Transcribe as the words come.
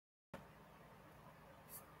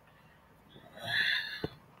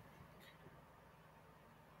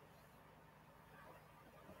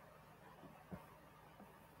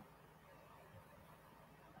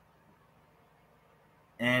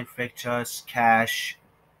Invictus Khash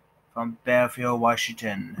from Bellevue,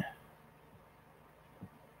 Washington.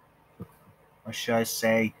 Or should I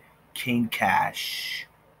say King Khash?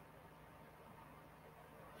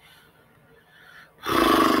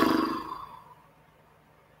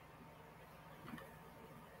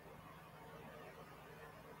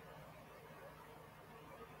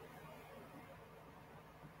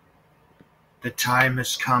 The time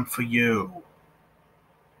has come for you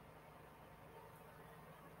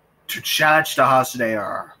to challenge the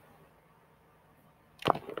Hosnayer.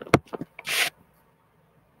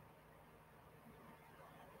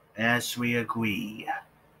 As we agree.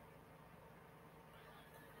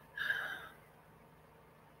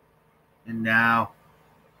 And now,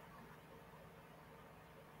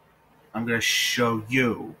 I'm gonna show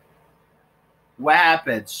you what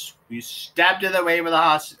happens. We stepped in the rain with a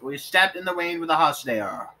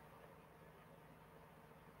Hosnayer.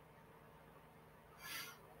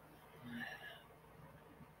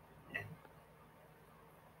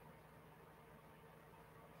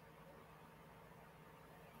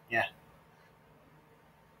 Yeah.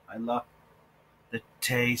 I love the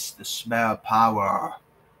taste, the smell, power.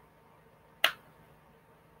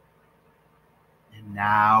 And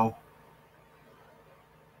now,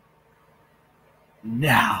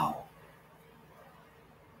 now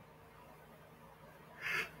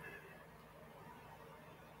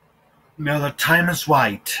the time is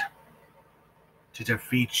right to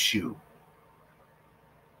defeat you.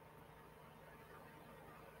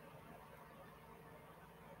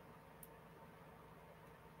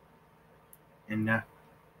 And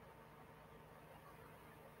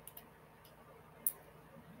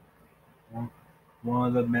one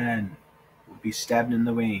of the men will be stabbed in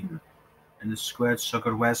the vein, and the squared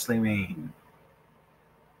circle Wesley vein.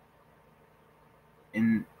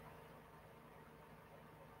 And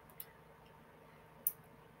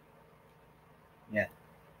yeah, you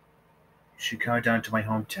should come down to my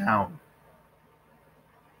hometown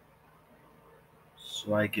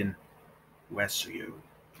so I can wrestle you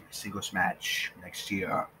in a singles match next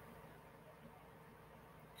year.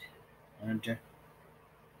 And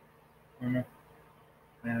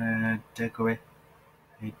decorate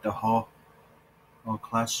the whole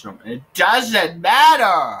classroom. It doesn't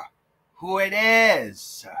matter who it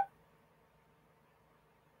is.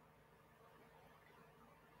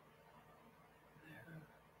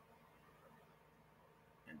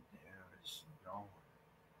 And there is no one.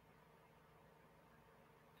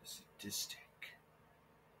 The sadistic.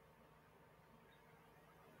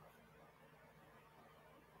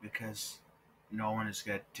 Because no one has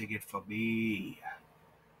got a ticket for me.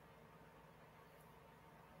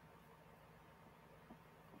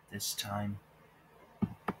 This time,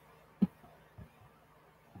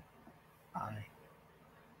 I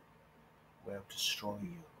will destroy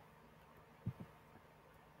you.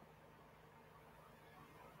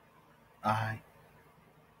 I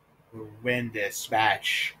will win this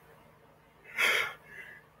match.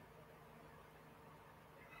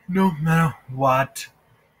 No matter what.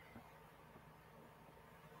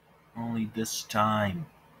 Only this time,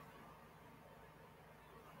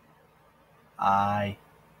 I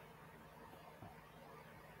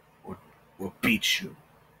will beat you.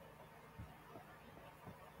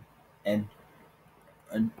 And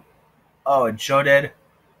so did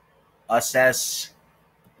Oasis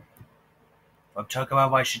from Toombs,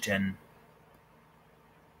 Washington.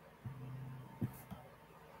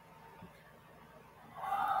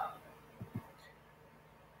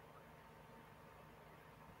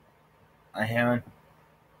 I haven't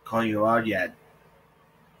called you out yet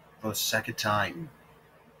for the second time.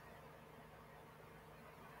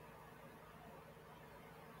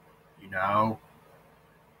 You know,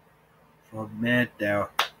 for a minute there,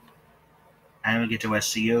 I haven't get to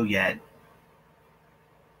see you yet.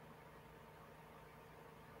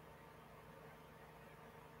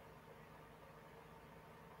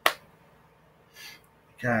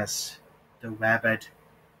 Because the rabbit.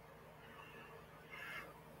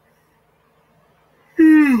 What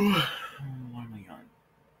am I on?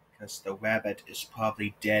 Because the rabbit is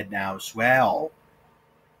probably dead now as well.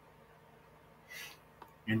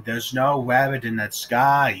 And there's no rabbit in that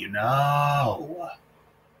sky, you know.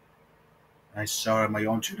 I saw it with my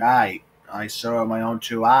own two eyes. I saw it with my own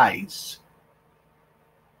two eyes.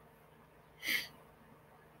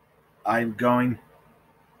 I'm going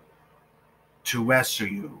to wrestle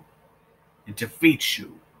you and defeat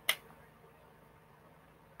you.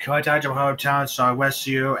 Come down to my hometown so I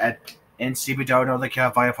wrestle you at NCPW North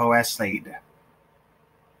Carolina for wrestling.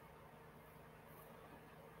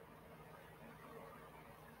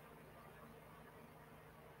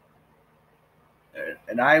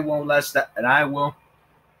 And I won't let that, and I won't.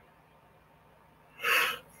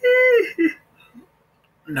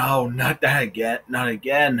 No, not that again, not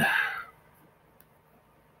again.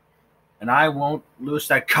 And I won't lose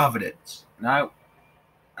that confidence. And I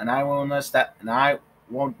won't lose that, and I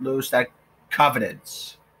won't lose that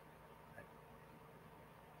confidence.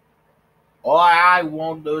 Or I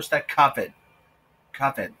won't lose that confess.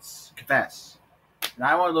 And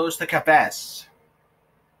I won't lose the confess.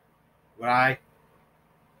 When I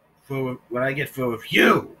get through with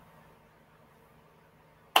you.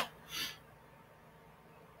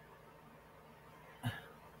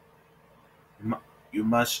 You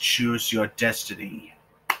must choose your destiny.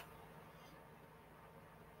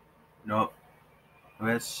 No,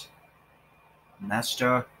 Chris,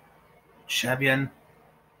 Master, Champion,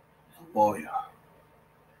 Warrior.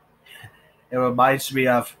 It reminds me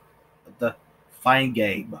of the fighting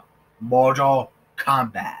game, Mortal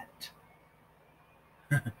Kombat.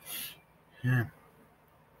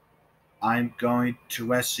 I'm going to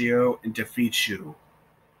rescue you and defeat you.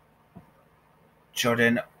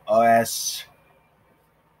 Jordan OS.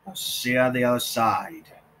 I'll see you on the other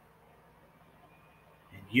side.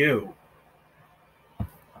 And you,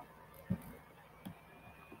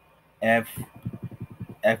 Ev,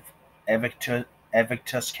 Ev,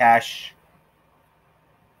 Invictus Khash,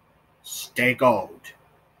 stay gold.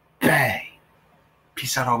 Bang.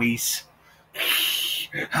 Peace out, Oasis.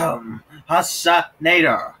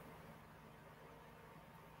 Husanator.